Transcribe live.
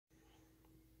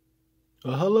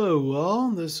Well, hello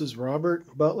all, this is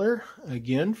Robert Butler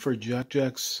again for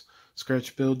Jack's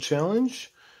Scratch Build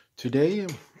Challenge. Today I'm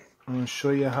going to show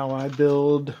you how I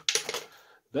build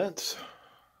vents.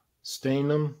 Stain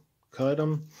them, cut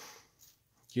them,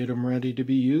 get them ready to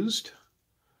be used.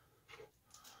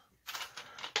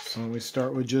 So we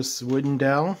start with just wooden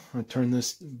dowel. I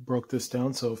broke this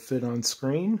down so it'll fit on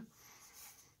screen.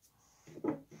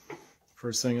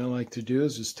 First thing I like to do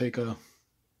is just take a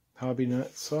hobby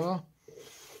nut saw.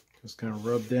 Just kind of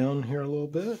rub down here a little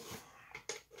bit.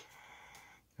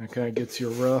 That kind of gets you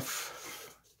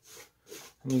rough.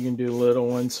 And you can do little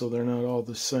ones so they're not all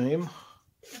the same.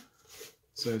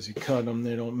 So as you cut them,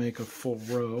 they don't make a full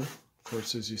row. Of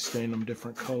course, as you stain them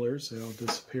different colors, they all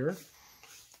disappear.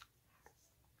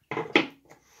 And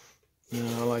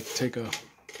I like to take a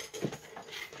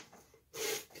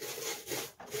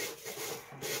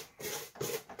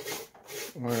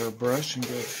wire brush and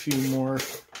get a few more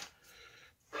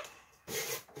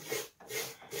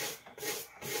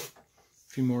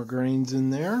grains in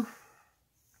there.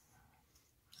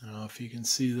 I don't know if you can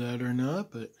see that or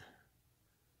not, but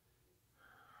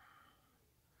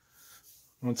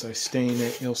once I stain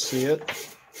it, you'll see it.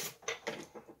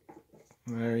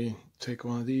 There, you take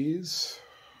one of these,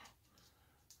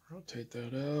 rotate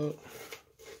that out.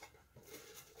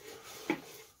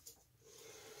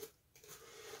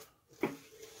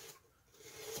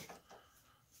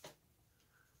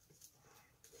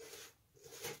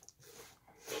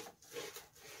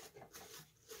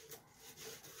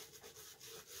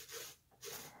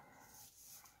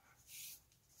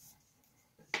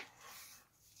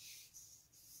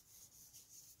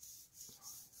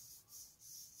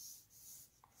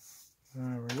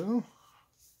 There we go.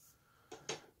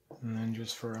 And then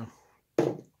just for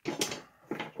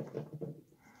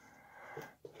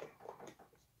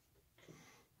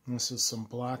this is some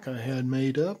block I had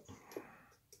made up.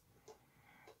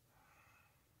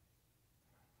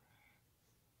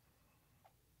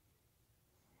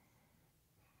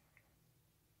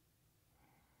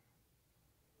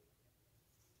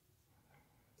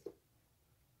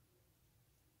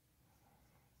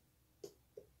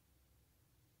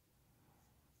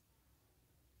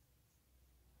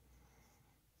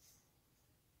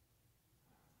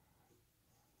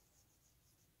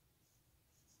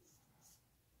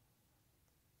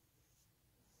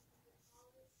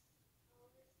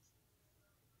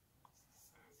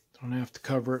 Don't have to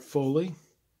cover it fully.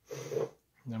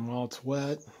 And then while it's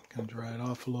wet, can dry it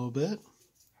off a little bit.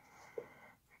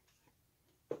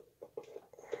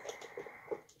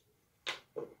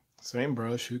 Same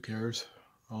brush, who cares?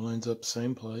 All ends up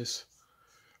same place.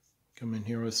 Come in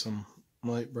here with some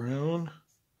light brown,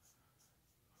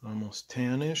 almost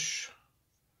tannish.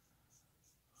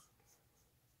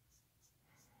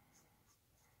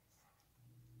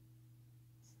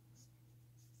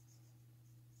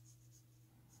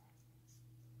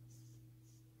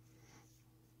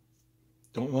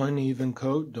 Don't want an even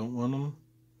coat, don't want them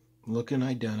looking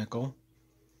identical.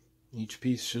 Each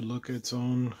piece should look have its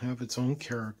own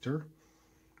character.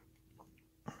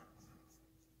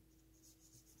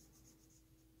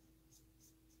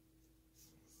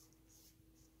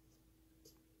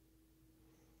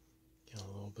 Get a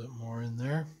little bit more in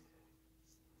there.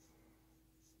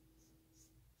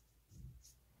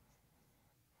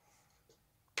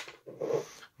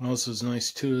 What else is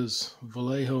nice too is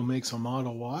Vallejo makes a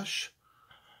model wash.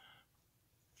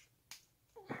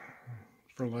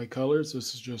 For light colors,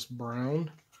 this is just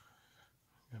brown.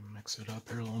 I'm gonna mix it up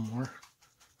here a little more.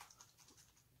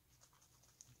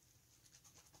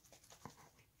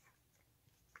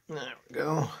 There we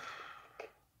go.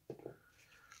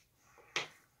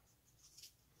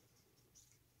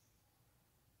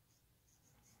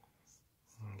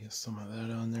 I'll get some of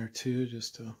that on there too,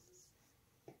 just to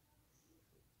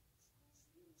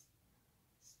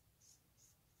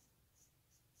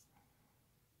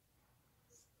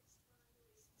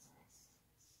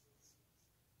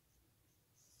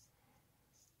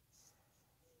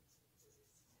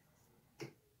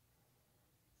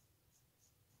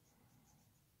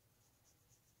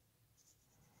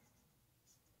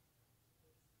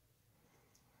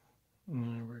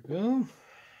there we go.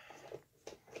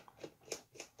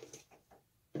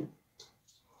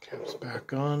 Cap's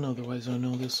back on, otherwise I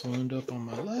know this will end up on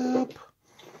my lap.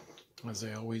 As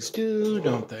they always do,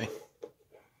 don't they?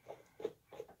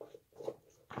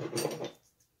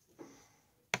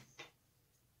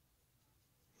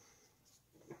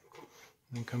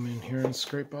 And come in here and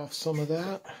scrape off some of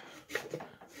that.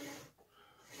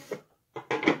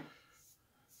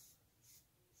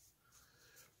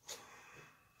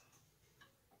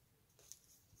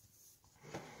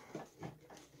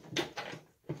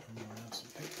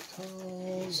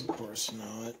 those? Of course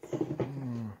not.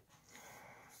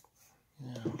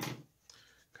 Yeah.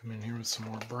 Come in here with some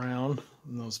more brown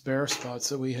and those bare spots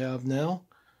that we have now.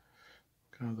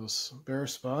 Kind of those bare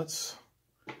spots.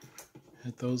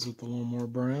 Hit those with a little more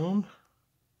brown.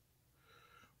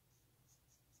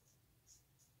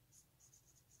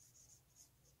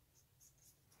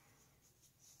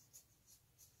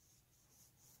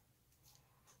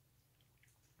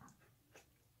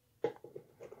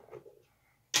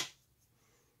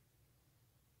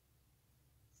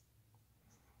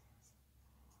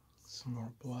 Some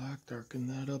more black, darken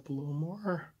that up a little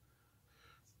more.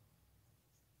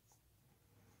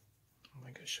 I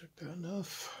think I shook that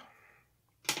enough.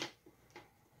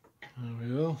 There we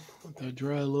go. Let that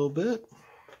dry a little bit.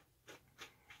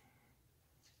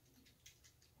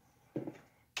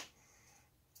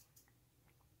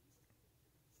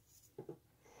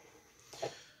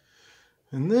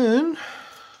 And then,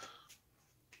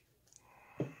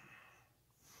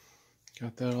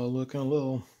 got that all looking a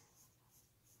little.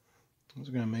 Those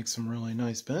are going to make some really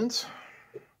nice bends.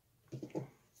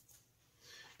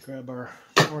 Grab our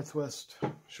Northwest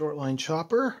shortline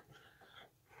chopper.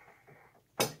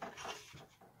 I'm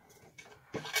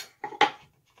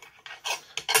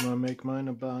going to make mine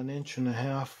about 1.5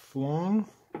 inches long.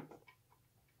 So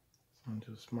I'll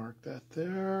just mark that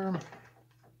there.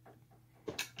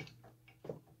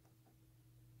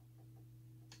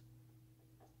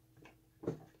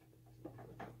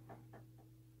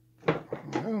 There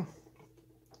we go.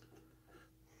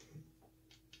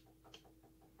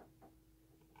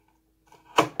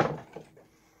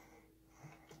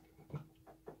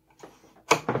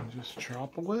 Just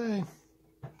chop away.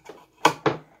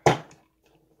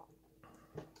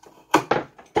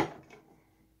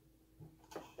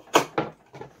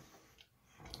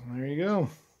 There you go.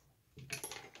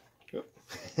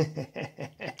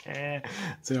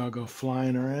 See, I'll go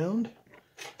flying around.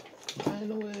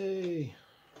 Flying away.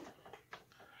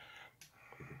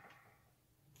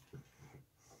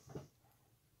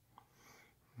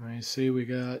 Now you see we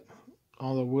got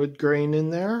all the wood grain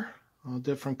in there, all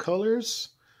different colors.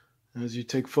 As you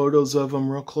take photos of them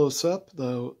real close up,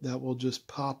 though, that will just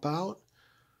pop out,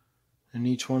 and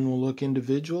each one will look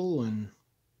individual and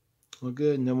look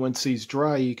good. And then once these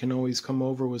dry, you can always come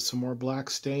over with some more black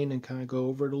stain and kind of go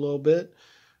over it a little bit,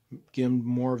 give them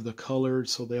more of the color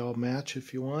so they all match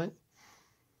if you want.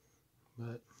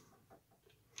 But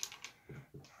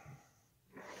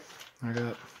I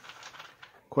got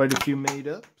quite a few made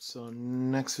up, so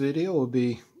next video will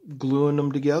be gluing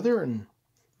them together and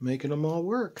making them all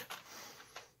work.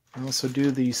 I also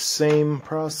do the same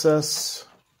process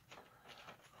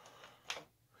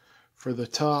for the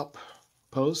top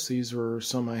posts. These were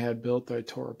some I had built that I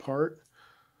tore apart,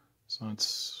 so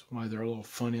that's why they're a little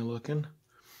funny looking.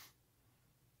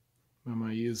 I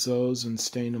might use those and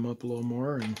stain them up a little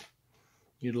more and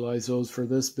utilize those for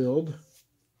this build.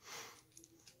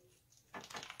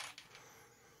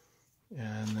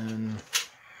 And then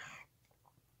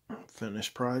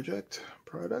finished product.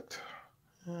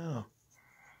 Yeah.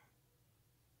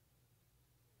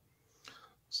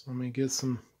 So let me get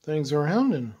some things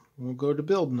around and we'll go to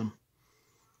building them.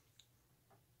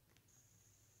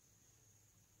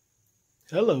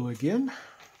 Hello again.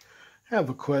 I have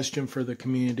a question for the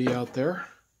community out there.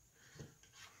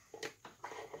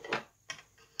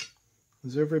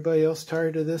 Is everybody else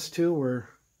tired of this too, where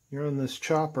you're on this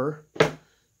chopper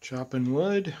chopping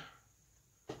wood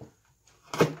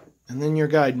and then your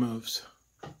guide moves?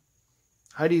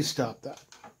 How do you stop that?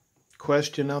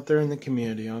 Question out there in the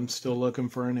community. I'm still looking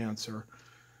for an answer.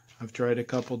 I've tried a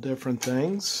couple different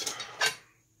things.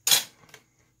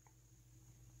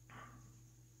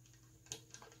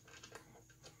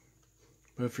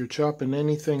 But if you're chopping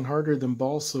anything harder than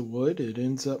balsa wood, it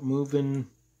ends up moving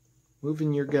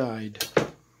your guide.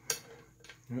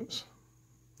 Oops.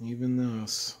 Even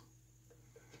this.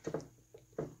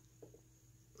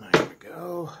 There we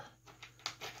go.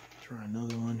 Try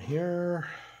another one here.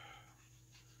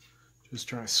 Just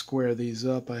try to square these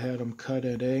up. I had them cut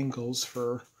at angles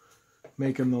for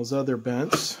making those other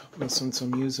bents. But since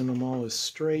I'm using them all as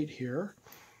straight here,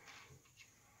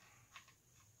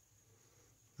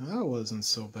 that wasn't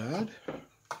so bad.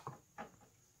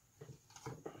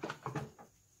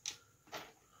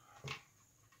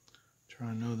 Try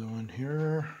another one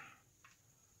here.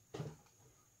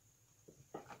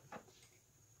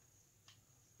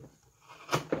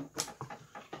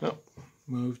 Nope,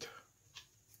 moved.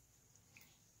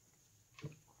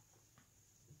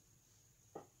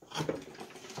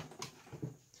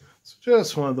 It's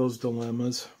just one of those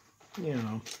dilemmas, you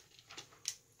know,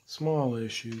 small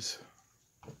issues.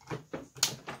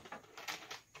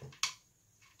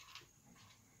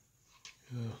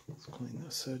 Let's clean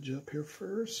this edge up here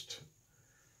first.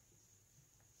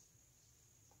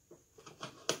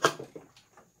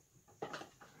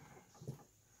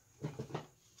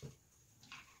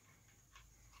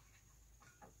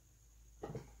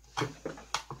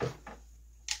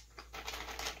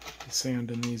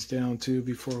 Sanding these down too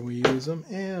before we use them,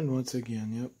 and once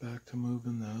again, yep, back to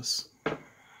moving this.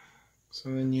 So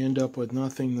then you end up with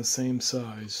nothing the same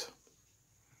size.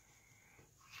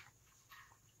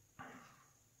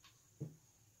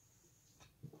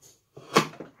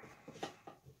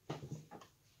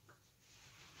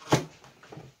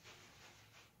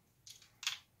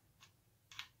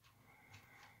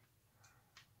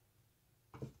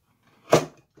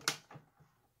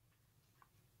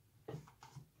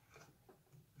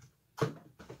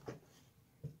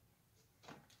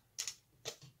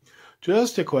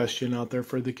 Just a question out there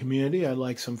for the community. I'd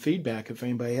like some feedback if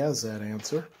anybody has that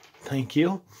answer. Thank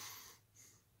you.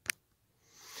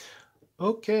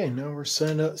 Okay, now we're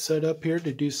set up here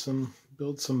to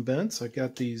build some vents. I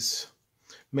got these,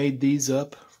 made these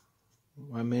up.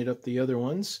 I made up the other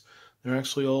ones. They're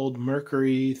actually old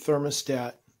mercury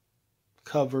thermostat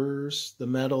covers, the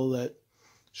metal that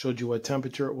showed you what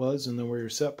temperature it was and then where your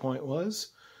set point was.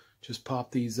 Just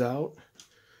pop these out.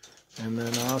 And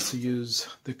then I also use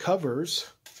the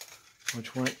covers,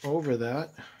 which went over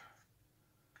that.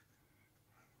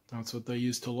 That's what they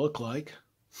used to look like.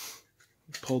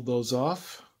 Pulled those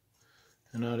off.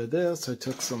 And out of this, I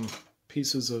took some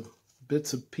pieces of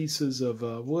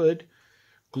wood,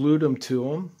 glued them to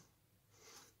them,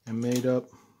 and made up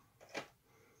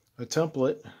a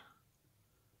template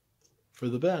for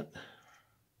the vent,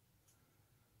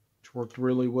 which worked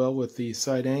really well with the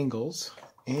side angles,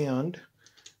 and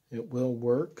it will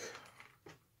work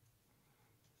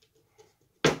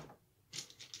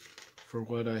for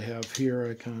what I have here.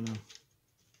 I kind of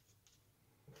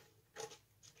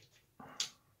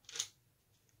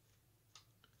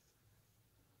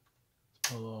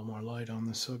put a little more light on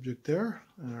the subject there.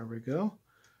 There we go.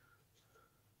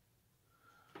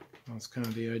 That's kind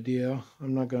of the idea.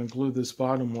 I'm not going to glue this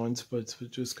bottom ones, but it's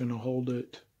just going to hold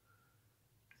it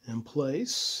in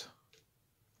place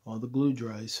while the glue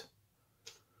dries.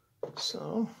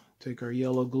 So, take our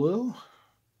yellow glue.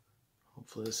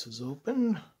 Hopefully this is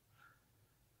open.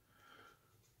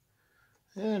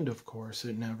 And of course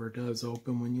it never does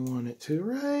open when you want it to,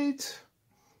 right?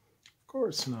 Of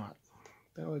course not.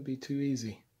 That would be too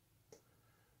easy.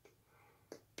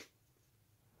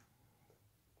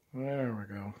 There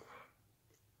we go.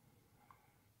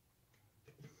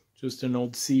 Just an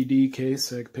old CD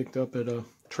case I picked up at a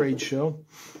trade show.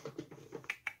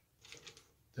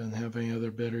 Doesn't have any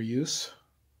other better use.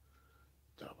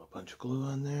 Drop a bunch of glue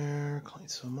on there, clean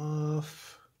some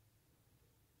off.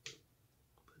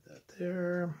 Put that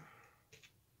there.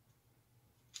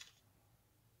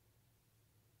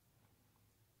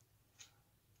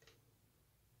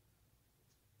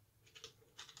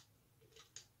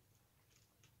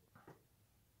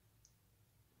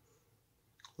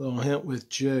 Little hint with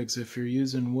jigs, if you're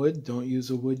using wood, don't use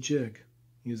a wood jig.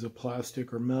 Use a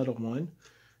plastic or metal one.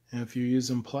 And if you're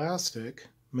using plastic,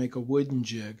 make a wooden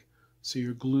jig so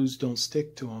your glues don't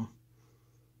stick to them.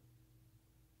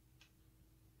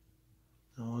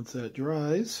 Now once that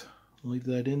dries, leave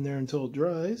that in there until it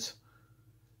dries.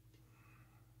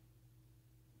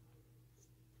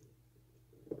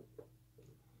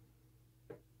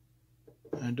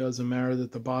 And it doesn't matter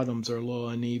that the bottoms are a little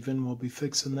uneven. We'll be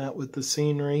fixing that with the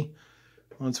scenery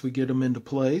once we get them into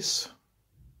place.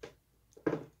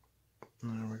 There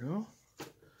we go.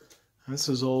 This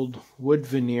is old wood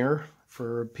veneer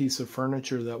for a piece of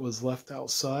furniture that was left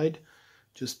outside.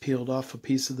 Just peeled off a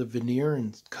piece of the veneer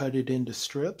and cut it into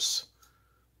strips.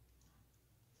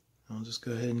 I'll just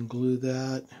go ahead and glue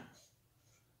that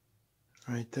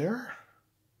right there.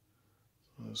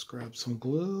 So let's grab some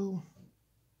glue.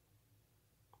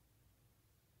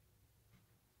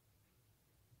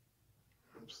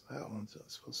 Oops, that one's not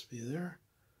supposed to be there.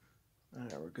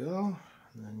 There we go.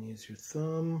 And then use your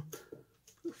thumb.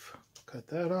 Poof. Cut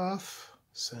that off.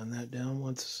 Sand that down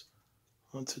once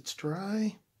it's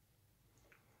dry.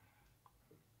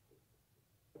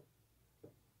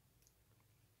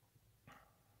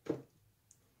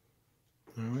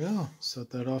 There we go. Set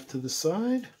that off to the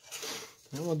side.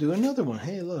 Then we'll do another one.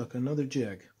 Hey, look, another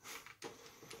jig.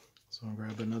 So I'll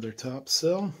grab another top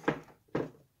sill.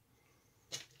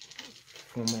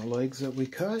 4 more legs that we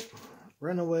cut.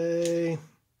 Runaway.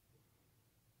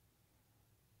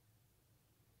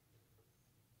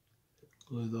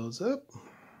 Glue those up.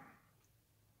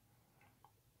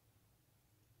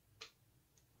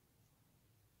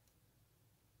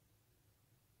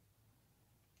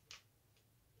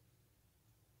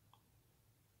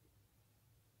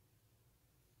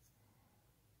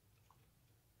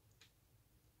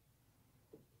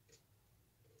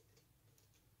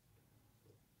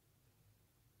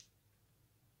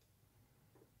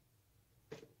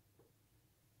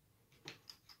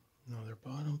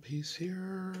 piece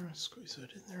here. Squeeze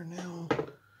it in there now.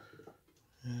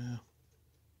 Yeah.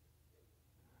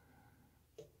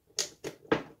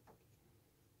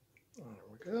 There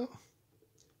we go.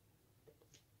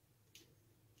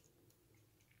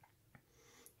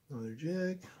 Another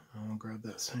jig. I'll grab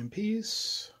that same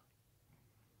piece.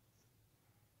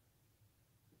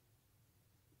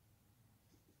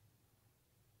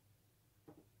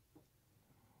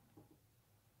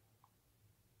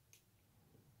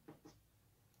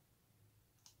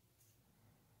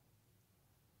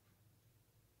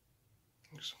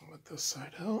 Just let this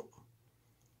side out.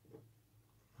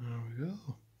 There we go.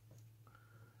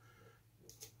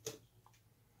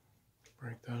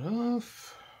 Break that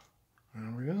off.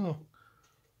 There we go.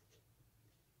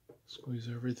 Squeeze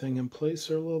everything in place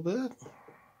there a little bit.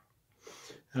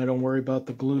 I don't worry about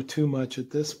the glue too much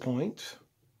at this point.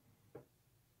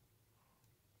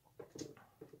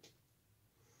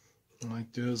 What I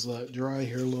like to do is let it dry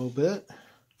here a little bit.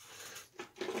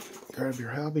 Grab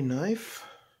your hobby knife.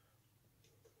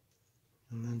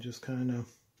 And then just kind of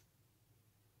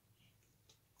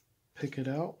pick it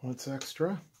out what's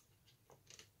extra.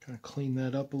 Kind of clean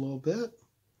that up a little bit.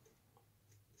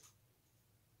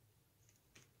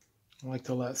 I like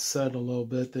to let it set a little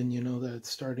bit, then you know that it's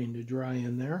starting to dry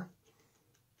in there.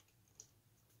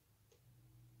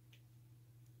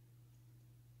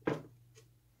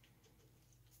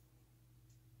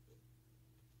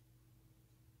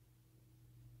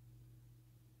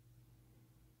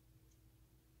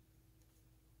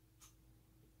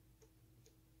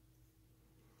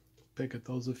 Pick at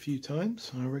those a few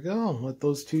times. There we go. Let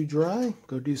those two dry.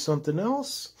 Go do something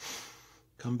else.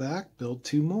 Come back, build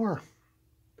two more.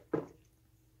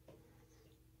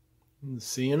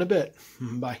 See you in a bit.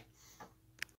 Bye.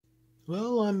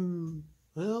 Well, I'm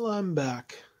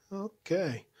back.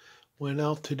 Okay. Went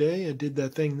out today. I did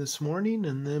that thing this morning,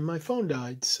 and then my phone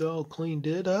died. So cleaned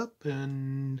it up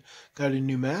and got a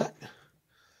new mat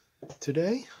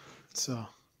today. It's a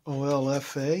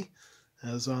OLFA.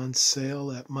 As on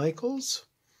sale at Michael's.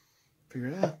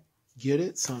 Figured out, get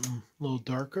it, something a little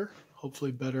darker,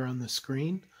 hopefully better on the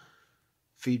screen.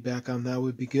 Feedback on that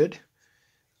would be good.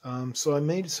 So I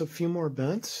made a few more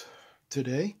bents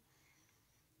today.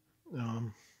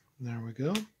 There we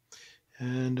go.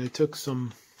 And I took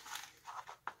some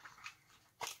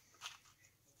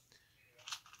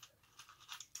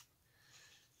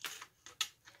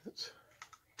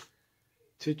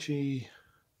Tichy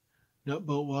nut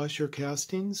bolt washer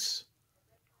castings,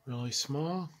 really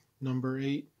small, number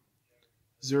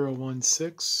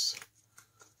 8016,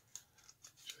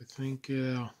 which I think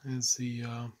is the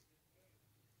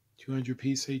 200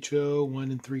 piece HO,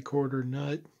 1 3/4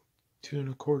 nut, 2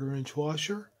 1/4 inch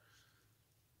washer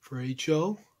for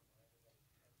HO,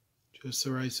 just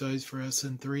the right size for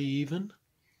SN3 even.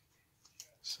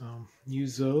 So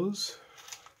use those.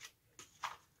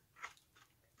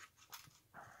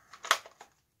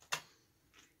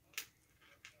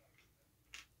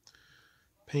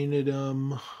 Painted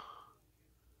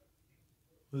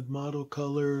with model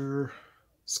color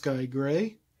sky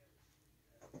gray.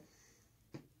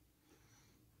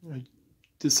 I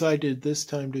decided this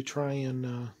time to try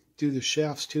and do the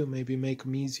shafts too, maybe make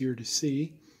them easier to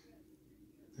see.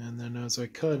 And then as I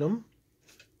cut them,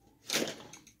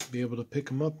 be able to pick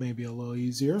them up maybe a little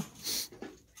easier.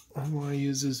 And what I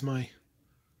use is my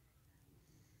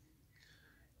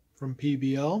from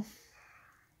PBL.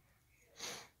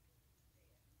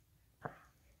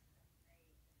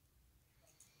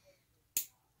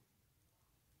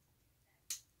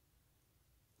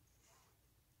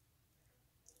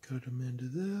 Cut them into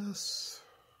this.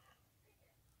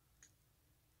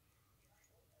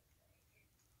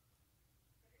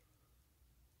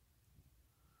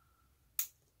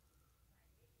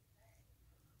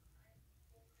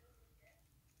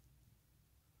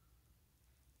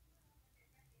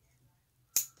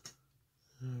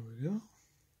 There we go.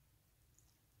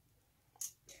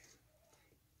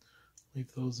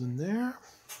 Leave those in there.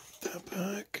 Put that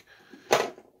back.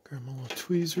 Grab my little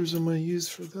tweezers I'm going to use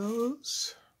for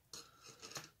those.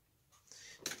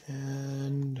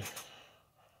 And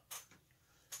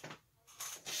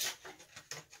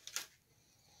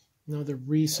another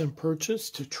recent purchase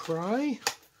to try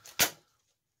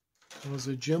was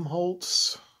a Jim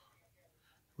Holtz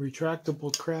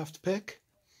retractable craft pick,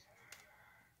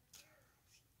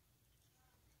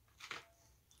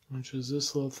 which is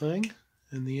this little thing,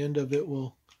 and the end of it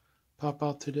will pop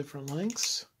out to different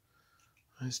lengths.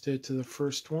 I stayed to the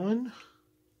first one.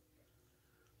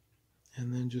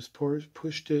 And then just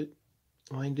pushed it,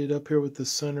 lined it up here with the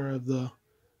center of the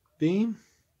beam,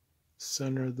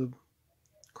 center of the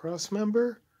cross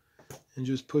member, and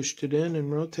just pushed it in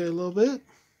and rotate a little bit.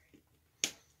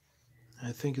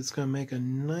 I think it's going to make a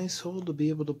nice hole to be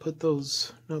able to put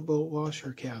those nut bolt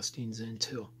washer castings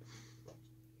into.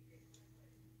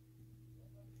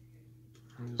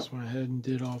 I just went ahead and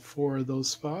did all 4 of those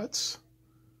spots.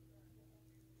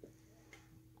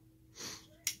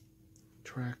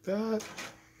 Track that.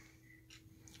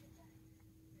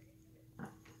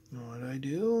 Know what I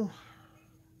do?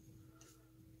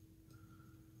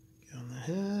 Get on the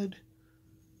head,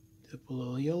 dip a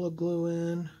little yellow glue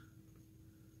in.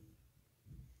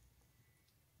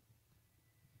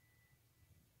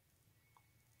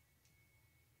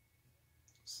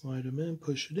 Slide them in,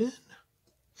 push it in.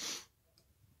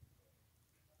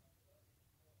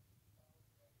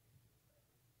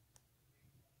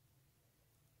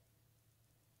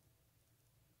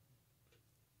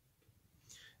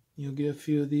 You'll get a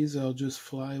few of these, I'll just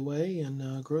fly away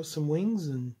and grow some wings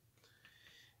and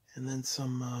then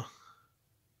some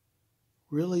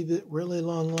really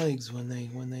long legs when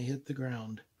they hit the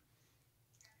ground.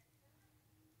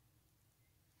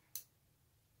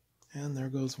 And there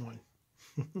goes one.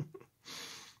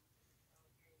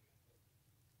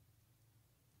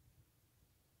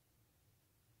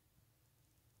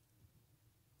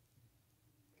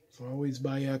 So always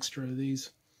buy extra of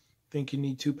these. Think you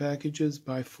need 2 packages?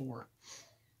 Buy 4.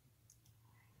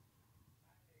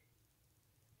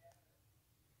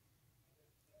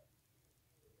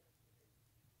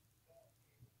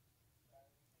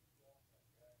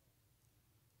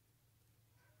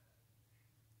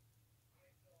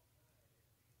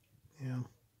 Yeah,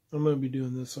 I'm going to be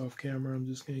doing this off camera. I'm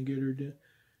just going to get her to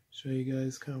show you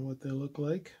guys kind of what they look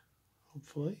like,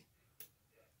 hopefully.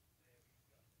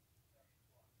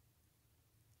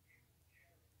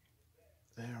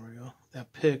 There we go.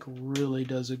 That pick really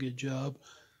does a good job.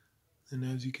 And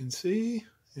as you can see,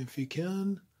 if you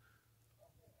can,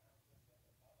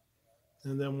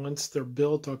 and then once they're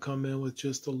built, I'll come in with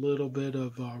just a little bit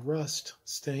of rust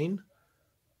stain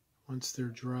once they're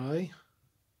dry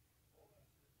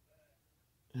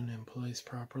and in place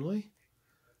properly.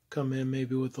 Come in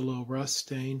maybe with a little rust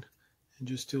stain and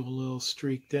just do a little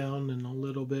streak down and a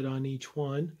little bit on each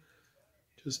one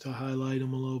just to highlight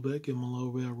them a little bit, give them a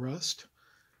little bit of rust.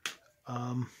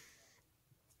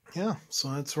 Yeah, so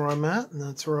that's where I'm at, and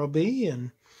that's where I'll be. And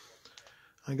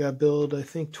I got build, I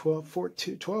think 12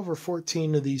 or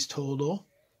 14 of these total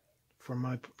for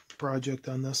my project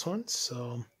on this one.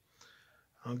 So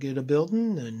I'll get a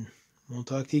building, and we'll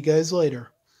talk to you guys later.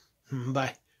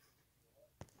 Bye.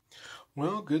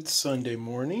 Well, good Sunday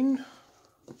morning.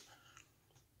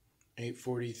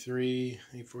 8:43,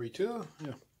 8:42.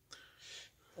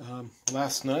 Yeah.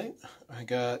 Last night I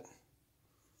got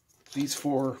these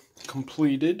 4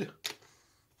 completed.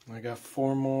 I got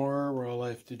 4 more where all I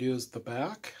have to do is the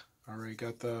back. I already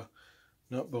got the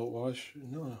nut bolt washer.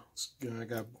 No, I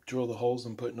got to drill the holes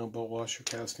and put nut bolt washer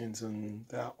castings in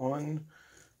that one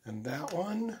and that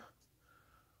one.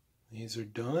 These are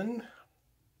done.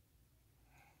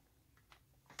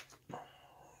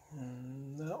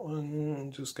 And that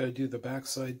one, just got to do the back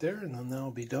side there, and then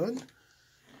that'll be done.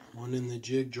 One in the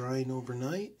jig drying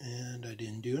overnight, and I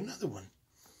didn't do another one.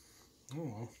 Oh,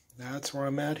 well, that's where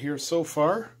I'm at here so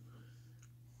far.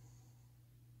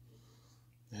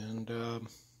 And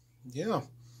yeah,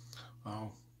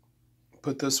 I'll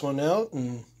put this one out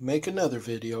and make another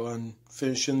video on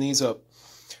finishing these up.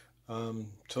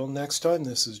 Till next time,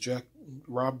 this is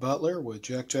Rob Butler with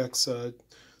Jack's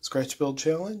Scratch Build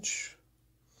Challenge.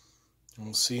 And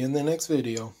we'll see you in the next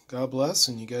video. God bless,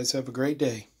 and you guys have a great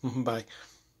day. Bye.